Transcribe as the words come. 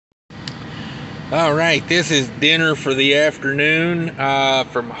All right, this is dinner for the afternoon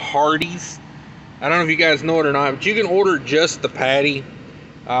from Hardee's. I don't know if you guys know it or not, but you can order just the patty.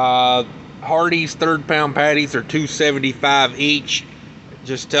 Hardee's third pound patties are $2.75 each.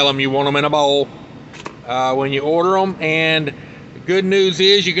 Just tell them you want them in a bowl when you order them. And the good news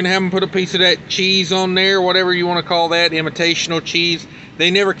is you can have them put a piece of that cheese on there, whatever you want to call that, imitational cheese. They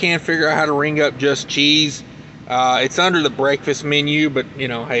never can figure out how to ring up just cheese. It's under the breakfast menu, but you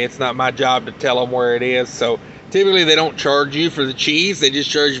know, hey, it's not my job to tell them where it is. So typically they don't charge you for the cheese, they just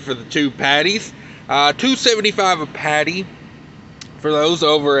charge you for the two patties. $2.75 a patty for those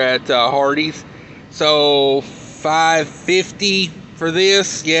over at Hardee's. So $5.50 for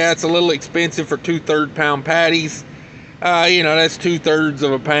this. Yeah, it's a little expensive for 2/3 pound patties. You know, that's 2/3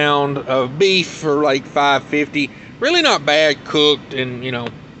 of a pound of beef for like $5.50. Really not bad cooked and, you know,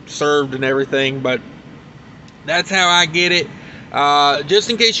 served and everything, but that's how I get it.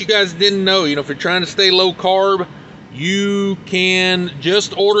 Just in case you guys didn't know, you know, if you're trying to stay low carb, you can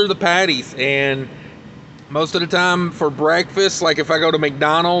just order the patties. And most of the time for breakfast, like if I go to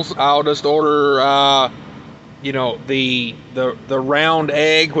McDonald's, I'll just order, you know, the round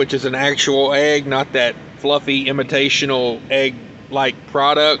egg, which is an actual egg, not that fluffy imitational egg-like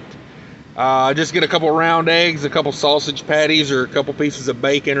product. Just get a couple round eggs, a couple sausage patties, or a couple pieces of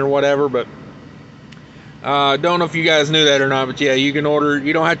bacon or whatever, but don't know if you guys knew that or not, but yeah, you can order,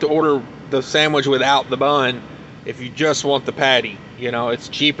 you don't have to order the sandwich without the bun if you just want the patty. You know, it's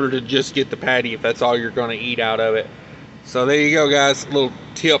cheaper to just get the patty if that's all you're going to eat out of it. So there you go, guys, a little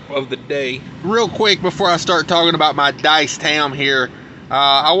tip of the day. Real quick before I start talking about my diced ham here,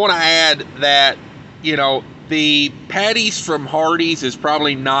 I want to add that, you know, the patties from Hardee's is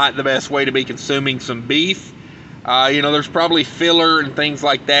probably not the best way to be consuming some beef. You know, there's probably filler and things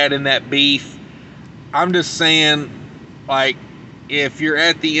like that in that beef. I'm just saying, like, if you're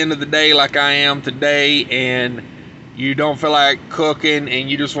at the end of the day like I am today and you don't feel like cooking and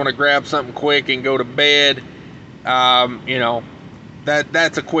you just want to grab something quick and go to bed, you know,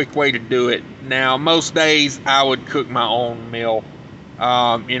 that's a quick way to do it. Now, most days I would cook my own meal.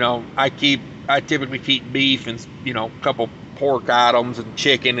 You know, I typically keep beef and, you know, a couple pork items and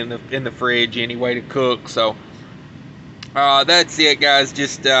chicken in the fridge anyway to cook. So that's it, guys.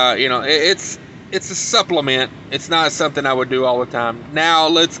 Just you know, it's a supplement. It's not something I would do all the time. Now,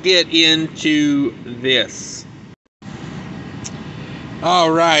 let's get into this.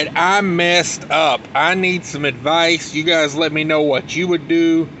 All right, I messed up. I need some advice. You guys let me know what you would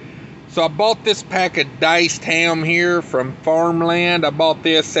do. So I bought this pack of diced ham here from Farmland. I bought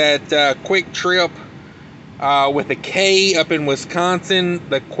this at Quick Trip with a K up in Wisconsin.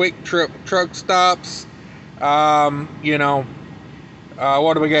 The Quick Trip truck stops. You know,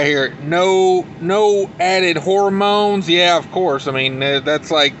 what do we got here? No added hormones. Yeah, of course. I mean, that's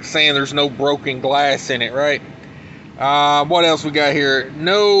like saying there's no broken glass in it, right? What else we got here?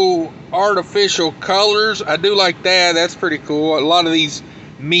 No artificial colors. I do like that. That's pretty cool. A lot of these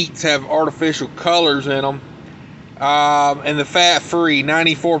meats have artificial colors in them. And the fat-free,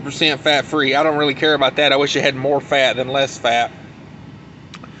 94% fat-free. I don't really care about that. I wish it had more fat than less fat.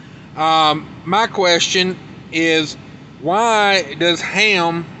 My question is, why does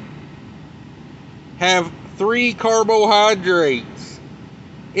ham have 3 carbohydrates?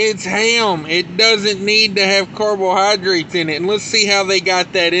 It's ham. It doesn't need to have carbohydrates in it. And let's see how they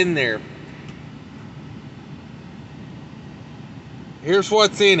got that in there. Here's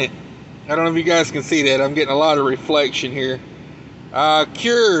what's in it. I don't know if you guys can see that. I'm getting a lot of reflection here.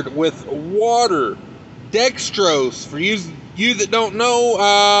 Cured with water. Dextrose. For you that don't know,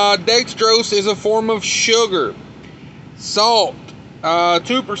 dextrose is a form of sugar. Salt,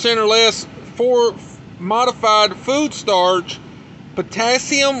 2% or less for modified food starch,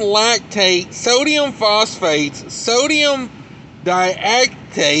 potassium lactate, sodium phosphates, sodium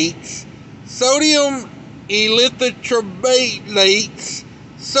diactates, sodium erythropoiesis,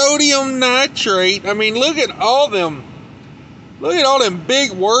 sodium nitrate. I mean, look at all them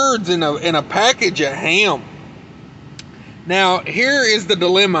big words in a package of ham. Now, here is the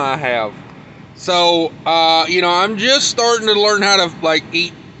dilemma I have. So, you know, I'm just starting to learn how to, like,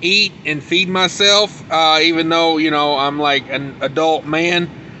 eat and feed myself, even though, you know, I'm like an adult man.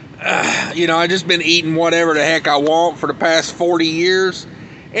 You know, I just been eating whatever the heck I want for the past 40 years,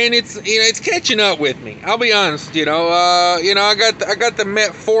 and it's, you know, it's catching up with me. I'll be honest, you know, I got the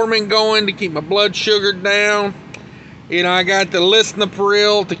metformin going to keep my blood sugar down. You know, I got the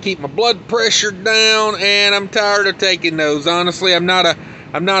lisinopril to keep my blood pressure down, and I'm tired of taking those. Honestly, I'm not a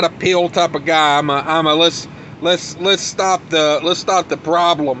pill type of guy. I'm a let's stop the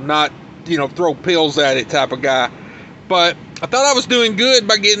problem, not, you know, throw pills at it type of guy. But I thought I was doing good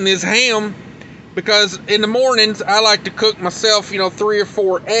by getting this ham because in the mornings I like to cook myself, 3 or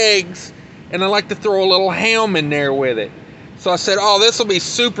 4 eggs, and I like to throw a little ham in there with it. So I said, oh, this will be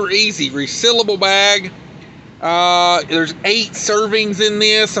super easy. Resealable bag. There's 8 servings in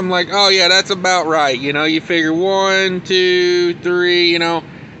this. I'm like, oh yeah, that's about right. You figure 1, 2, 3.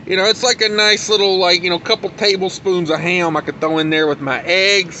 It's like a nice little, couple tablespoons of ham I could throw in there with my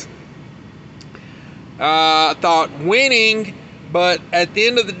eggs. I thought winning, but at the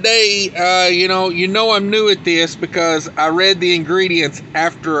end of the day, I'm new at this because I read the ingredients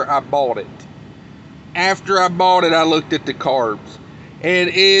after I bought it. After I bought it, I looked at the carbs. And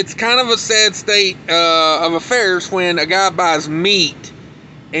it's kind of a sad state of affairs when a guy buys meat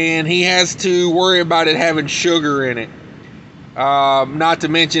and he has to worry about it having sugar in it. Not to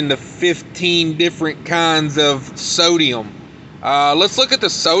mention the 15 different kinds of sodium. Let's look at the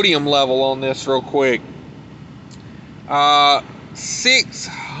sodium level on this real quick.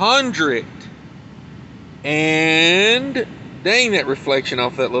 600. And dang, that reflection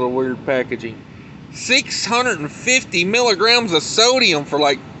off that little weird packaging. 650 milligrams of sodium for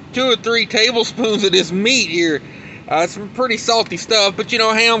like 2 or 3 tablespoons of this meat here. It's some pretty salty stuff, but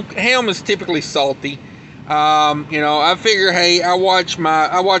ham is typically salty. I figure, hey, I watch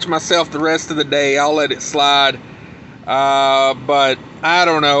myself the rest of the day. I'll let it slide. But I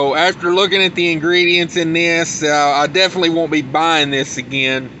don't know. After looking at the ingredients in this, I definitely won't be buying this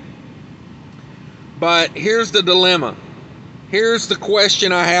again. But here's the dilemma. Here's the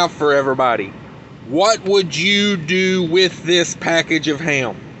question I have for everybody. What would you do with this package of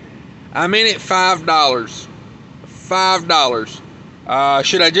ham? I'm in at $5. $5.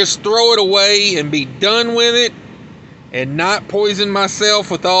 Should I just throw it away and be done with it and not poison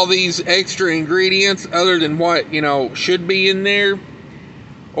myself with all these extra ingredients other than what, should be in there?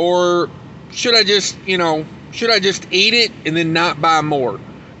 Or should I just eat it and then not buy more?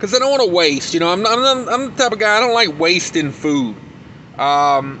 Because I don't want to waste. I'm the type of guy, I don't like wasting food.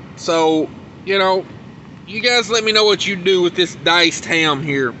 So, you guys let me know what you do with this diced ham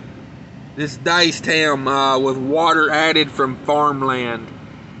here. This diced ham with water added from farmland.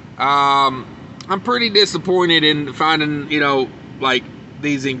 I'm pretty disappointed in finding,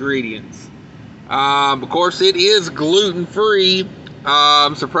 these ingredients. Of course, it is gluten-free.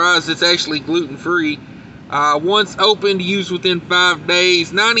 I'm surprised it's actually gluten-free. Once opened, used within 5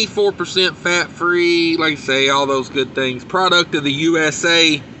 days. 94% fat-free. Like I say, all those good things. Product of the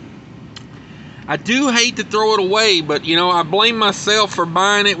USA. I do hate to throw it away, but, I blame myself for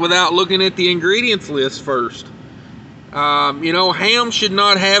buying it without looking at the ingredients list first. Ham should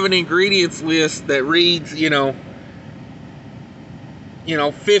not have an ingredients list that reads,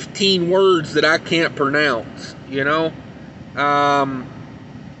 15 words that I can't pronounce, I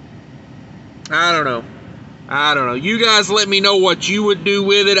don't know. You guys let me know what you would do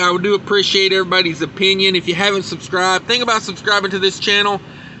with it. I do appreciate everybody's opinion. If you haven't subscribed, think about subscribing to this channel.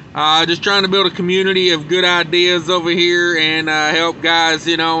 Just trying to build a community of good ideas over here and help guys,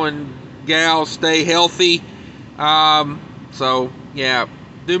 and gals stay healthy. So, yeah,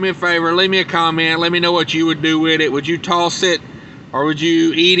 do me a favor, leave me a comment. Let me know what you would do with it. Would you toss it or would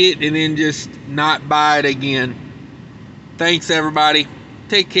you eat it and then just not buy it again? Thanks, everybody.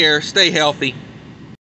 Take care. Stay healthy.